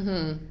 right?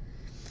 Mm-hmm.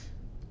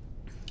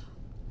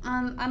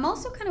 I'm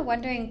also kind of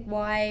wondering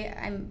why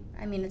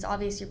it's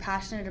obvious you're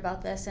passionate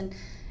about this and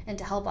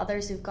to help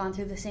others who've gone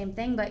through the same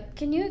thing, but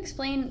can you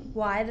explain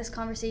why this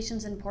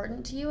conversation's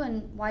important to you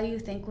and why you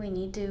think we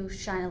need to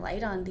shine a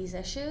light on these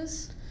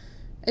issues?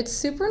 It's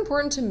super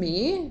important to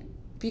me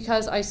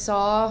because I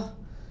saw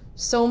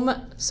so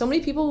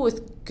many people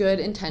with good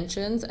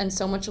intentions and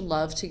so much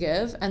love to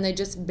give, and they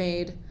just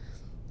made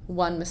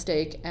one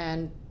mistake,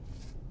 and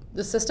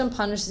the system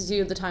punishes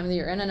you the time that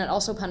you're in, and it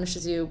also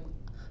punishes you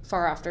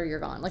far after you're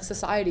gone. Like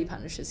society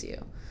punishes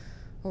you,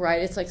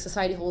 right? It's like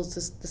society holds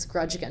this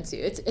grudge against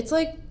you. It's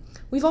like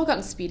we've all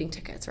gotten speeding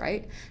tickets,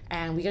 right?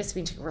 And we get a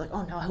speeding ticket, we're like,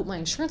 oh no, I hope my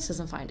insurance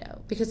doesn't find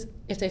out, because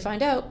if they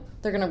find out,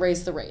 they're going to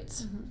raise the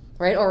rates,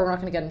 right? Or we're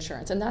not going to get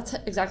insurance. And that's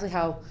exactly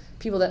how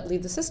people that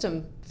leave the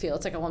system feel.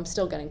 It's like, oh, I'm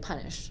still getting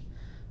punished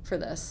for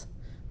this,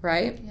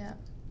 right? Yeah.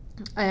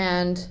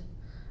 And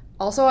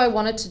also I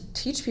wanted to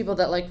teach people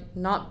that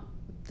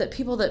that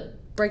people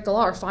that break the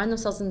law or find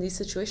themselves in these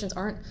situations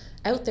aren't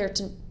out there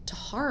to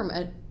harm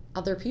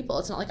other people.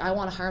 It's not like I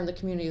want to harm the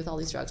community with all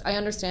these drugs. I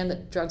understand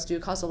that drugs do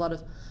cause a lot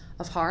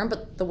of harm,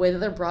 but the way that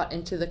they're brought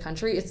into the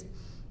country, it's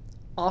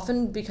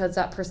often because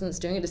that person that's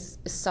doing it is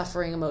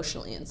suffering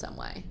emotionally in some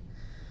way,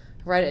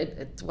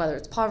 right? Whether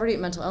it's poverty,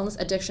 mental illness,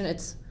 addiction,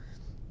 it's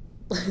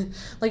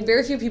like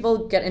very few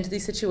people get into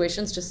these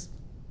situations just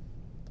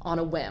on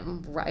a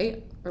whim,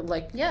 right? Or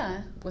like,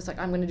 yeah, was like,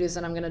 I'm going to do this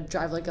and I'm going to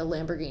drive like a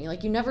Lamborghini.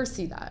 Like, you never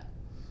see that.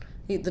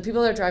 The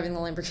people that are driving the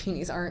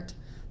Lamborghinis aren't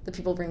the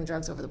people bringing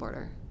drugs over the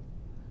border,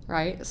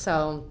 right?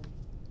 So,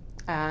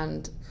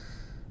 and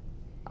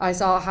I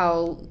saw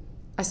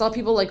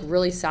people like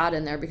really sad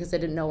in there because they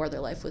didn't know where their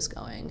life was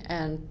going.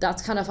 And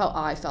that's kind of how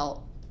I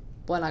felt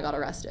when I got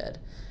arrested.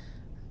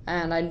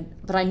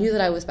 But I knew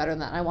that I was better than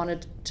that. I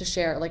wanted to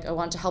share, like, I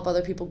wanted to help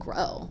other people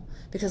grow,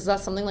 because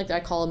that's something like I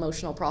call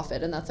emotional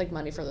profit, and that's like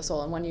money for the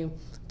soul. And when you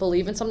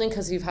believe in something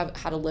because you've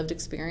had a lived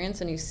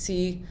experience and you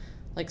see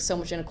like so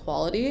much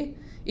inequality,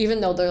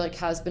 even though there like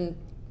has been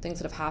things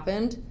that have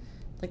happened,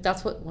 like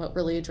that's what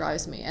really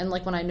drives me. And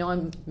like when I know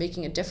I'm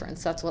making a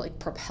difference, that's what like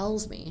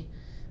propels me,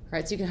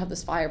 right? So you can have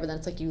this fire, but then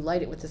it's like you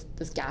light it with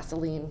this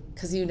gasoline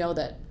because you know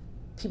that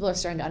people are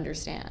starting to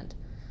understand.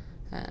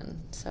 And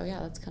so yeah,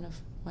 that's kind of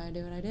why I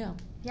do what I do.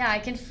 Yeah, I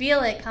can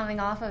feel it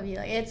coming off of you.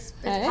 Like it's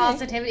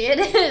positivity. It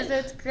is.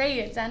 It's great.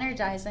 It's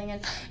energizing,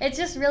 and it's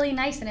just really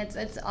nice. And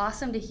it's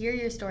awesome to hear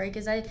your story,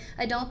 because I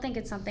don't think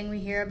it's something we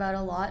hear about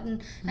a lot,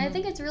 and I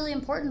think it's really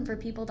important for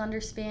people to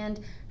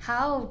understand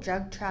how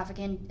drug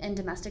trafficking and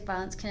domestic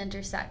violence can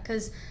intersect.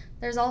 Because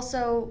there's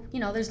also,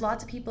 there's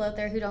lots of people out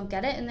there who don't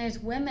get it, and there's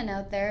women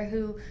out there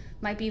who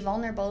might be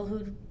vulnerable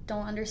who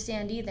don't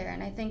understand either.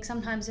 And I think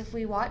sometimes if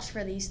we watch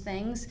for these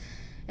things,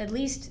 at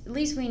least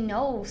we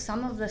know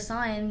some of the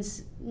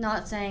signs.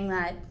 Not saying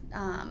that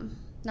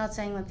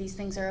these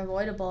things are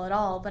avoidable at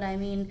all, but I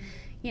mean,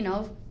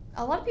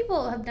 a lot of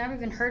people have never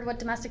even heard what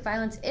domestic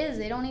violence is.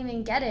 They don't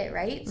even get it,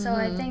 right? So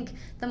I think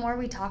the more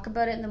we talk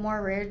about it and the more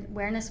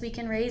awareness we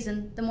can raise,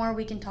 and the more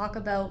we can talk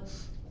about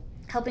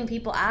helping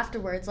people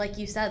afterwards, like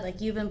you said, like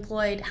you've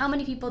employed, how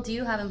many people do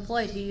you have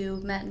employed who you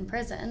met in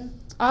prison?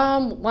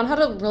 One had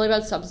a really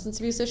bad substance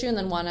abuse issue, and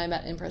then one I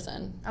met in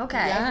prison.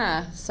 Okay.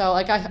 Yeah. So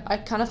like I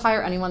kind of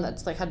hire anyone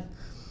that's like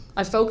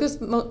I focus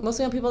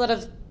mostly on people that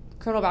have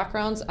criminal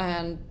backgrounds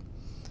and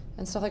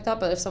stuff like that.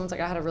 But if someone's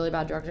like, I had a really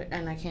bad drug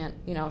and I can't,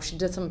 she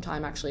did some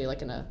time actually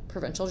like in a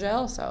provincial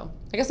jail. So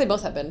I guess they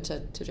both have been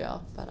to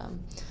jail. But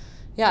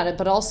yeah,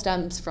 but it all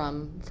stems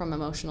from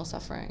emotional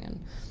suffering,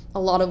 and a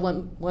lot of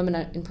women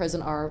in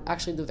prison are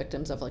actually the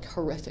victims of like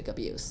horrific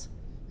abuse,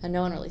 and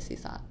no one really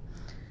sees that.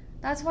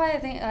 That's why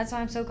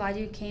I'm so glad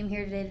you came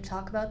here today to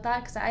talk about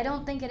that, because I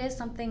don't think it is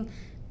something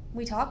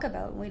we talk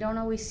about. We don't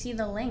always see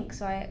the link,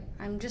 so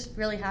I'm just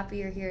really happy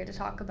you're here to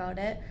talk about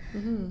it.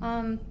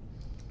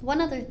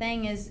 One other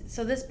thing is,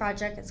 so this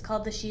project, it's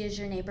called the She Is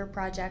Your Neighbor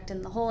Project,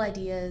 and the whole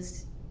idea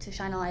is to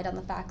shine a light on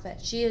the fact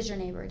that she is your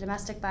neighbor.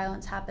 Domestic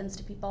violence happens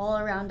to people all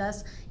around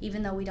us,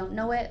 even though we don't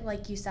know it.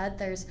 Like you said,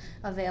 there's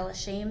a veil of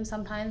shame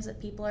sometimes that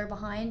people are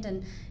behind,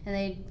 and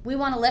we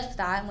want to lift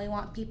that, and we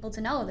want people to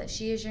know that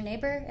she is your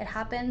neighbor. It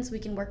happens. We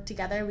can work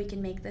together. We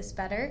can make this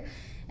better.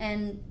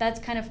 And that's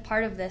kind of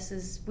part of this,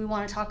 is we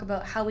want to talk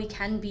about how we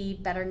can be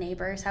better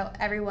neighbors, how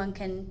everyone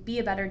can be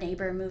a better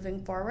neighbor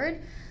moving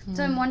forward.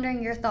 So I'm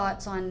wondering your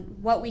thoughts on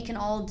what we can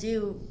all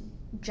do,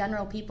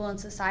 general people in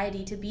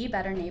society, to be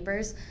better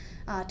neighbors,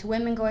 to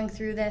women going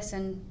through this,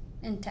 and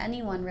to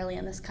anyone really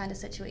in this kind of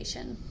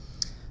situation.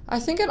 I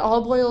think it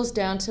all boils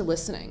down to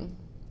listening.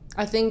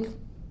 I think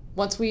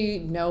once we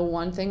know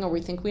one thing, or we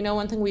think we know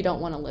one thing, we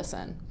don't want to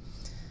listen.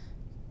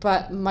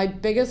 But my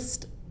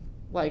biggest,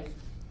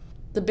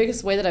 the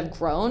biggest way that I've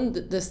grown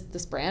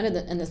this brand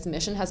and this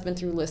mission has been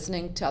through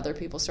listening to other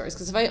people's stories.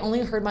 Because if I only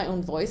heard my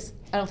own voice,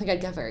 I don't think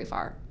I'd get very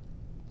far.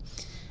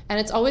 And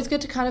it's always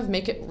good to kind of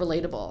make it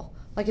relatable.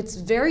 Like, it's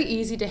very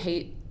easy to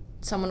hate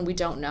someone we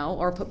don't know,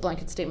 or put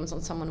blanket statements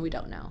on someone we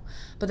don't know.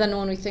 But then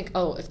when we think,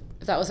 oh, if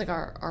that was like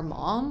our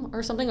mom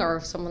or something, or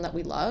someone that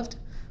we loved,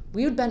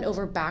 we would bend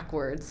over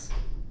backwards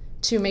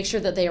to make sure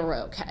that they were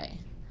okay.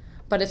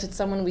 But if it's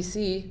someone we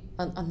see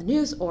on the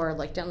news or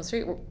like down the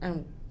street,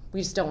 and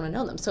we just don't want to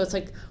know them. So it's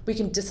like we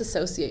can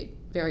disassociate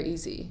very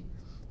easy.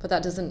 But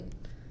that doesn't,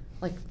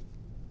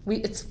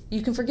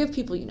 you can forgive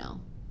people you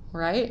know,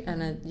 right?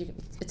 And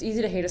it's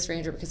easy to hate a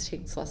stranger because it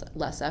takes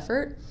less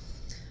effort.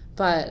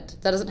 but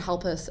that doesn't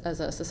help us as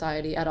a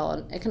society at all.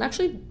 And it can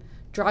actually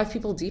drive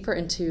people deeper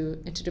into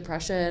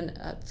depression,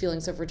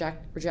 feelings of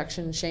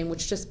rejection and shame,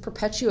 which just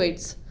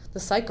perpetuates the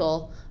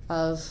cycle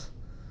of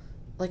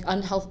like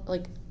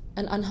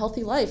an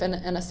unhealthy life and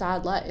a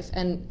sad life.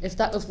 And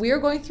if we are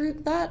going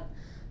through that,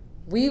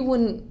 we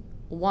wouldn't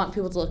want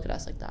people to look at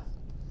us like that.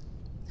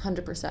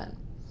 100%.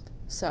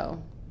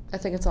 So I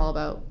think it's all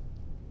about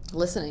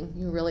listening.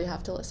 You really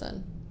have to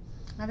listen.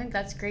 I think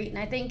that's great. And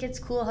I think it's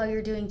cool how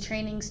you're doing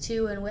trainings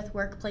too and with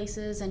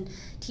workplaces and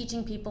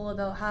teaching people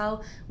about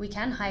how we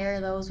can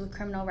hire those with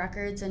criminal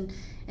records and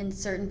in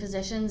certain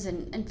positions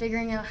and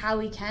figuring out how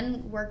we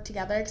can work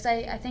together. Because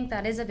I think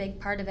that is a big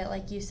part of it,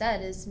 like you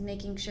said, is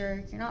making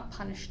sure you're not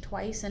punished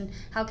twice and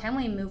how can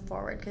we move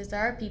forward? Because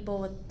there are people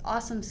with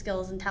awesome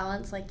skills and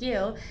talents like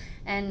you,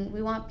 and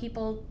we want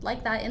people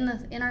like that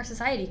in our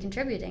society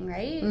contributing,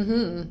 right?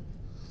 Mm-hmm.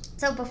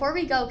 So before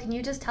we go, can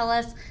you just tell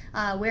us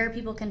where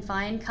people can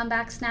find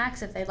Comeback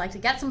Snacks if they'd like to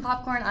get some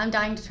popcorn? I'm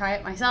dying to try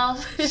it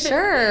myself.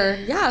 Sure.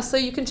 Yeah, so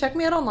you can check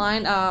me out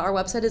online. Our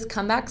website is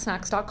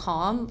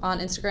comebacksnacks.com. On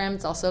Instagram,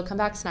 it's also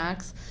Comeback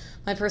Snacks.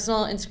 My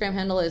personal Instagram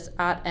handle is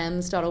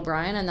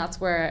 @ems.o'brien, and that's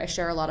where I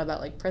share a lot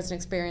about like prison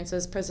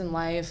experiences, prison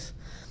life,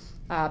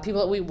 people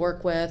that we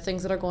work with,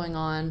 things that are going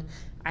on.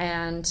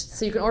 And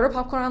so you can order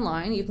popcorn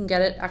online. You can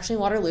get it actually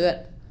in Waterloo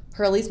at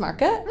Hurley's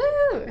Market.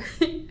 Woo!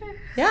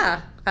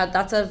 Yeah,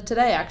 that's of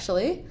today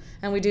actually,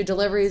 and we do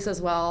deliveries as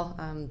well,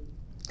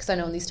 because I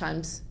know in these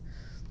times,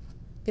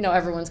 you know,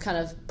 everyone's kind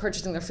of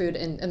purchasing their food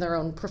in their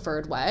own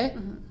preferred way,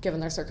 given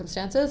their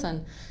circumstances,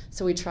 and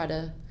so we try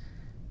to,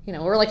 you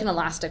know, we're like an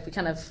elastic. We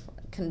kind of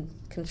can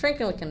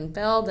shrink and we can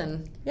build,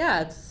 and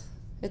yeah,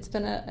 it's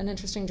been an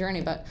interesting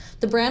journey. But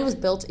the brand was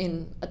built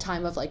in a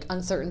time of like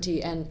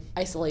uncertainty and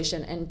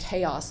isolation and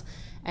chaos,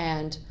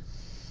 and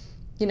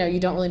you know, you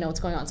don't really know what's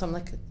going on. So I'm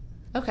like,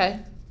 okay.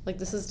 Like,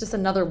 this is just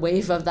another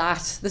wave of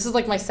that. This is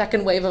like my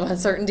second wave of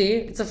uncertainty.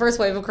 It's the first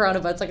wave of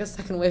Corona, but it's like a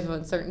second wave of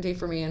uncertainty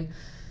for me. And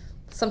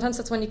sometimes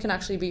that's when you can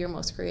actually be your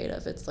most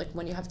creative. It's like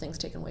when you have things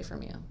taken away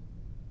from you.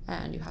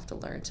 And you have to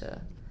learn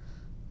to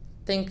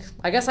think.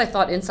 I guess I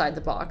thought inside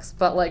the box,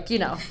 but like, you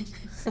know,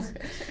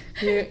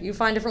 you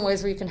find different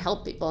ways where you can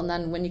help people. And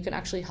then when you can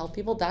actually help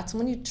people, that's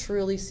when you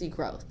truly see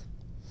growth.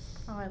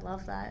 Oh, I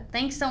love that.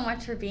 Thanks so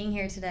much for being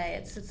here today.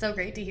 It's so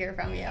great to hear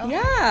from you.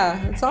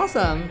 Yeah, it's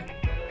awesome.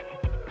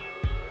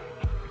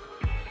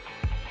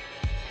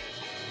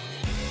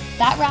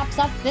 That wraps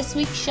up this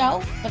week's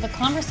show, but the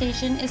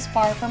conversation is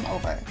far from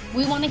over.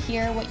 We want to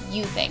hear what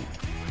you think.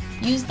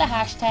 Use the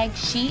hashtag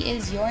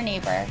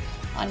 #SheIsYourNeighbor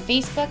on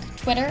Facebook,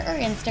 Twitter, or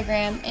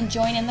Instagram and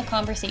join in the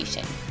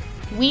conversation.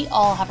 We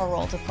all have a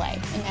role to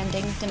play in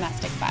ending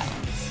domestic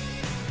violence.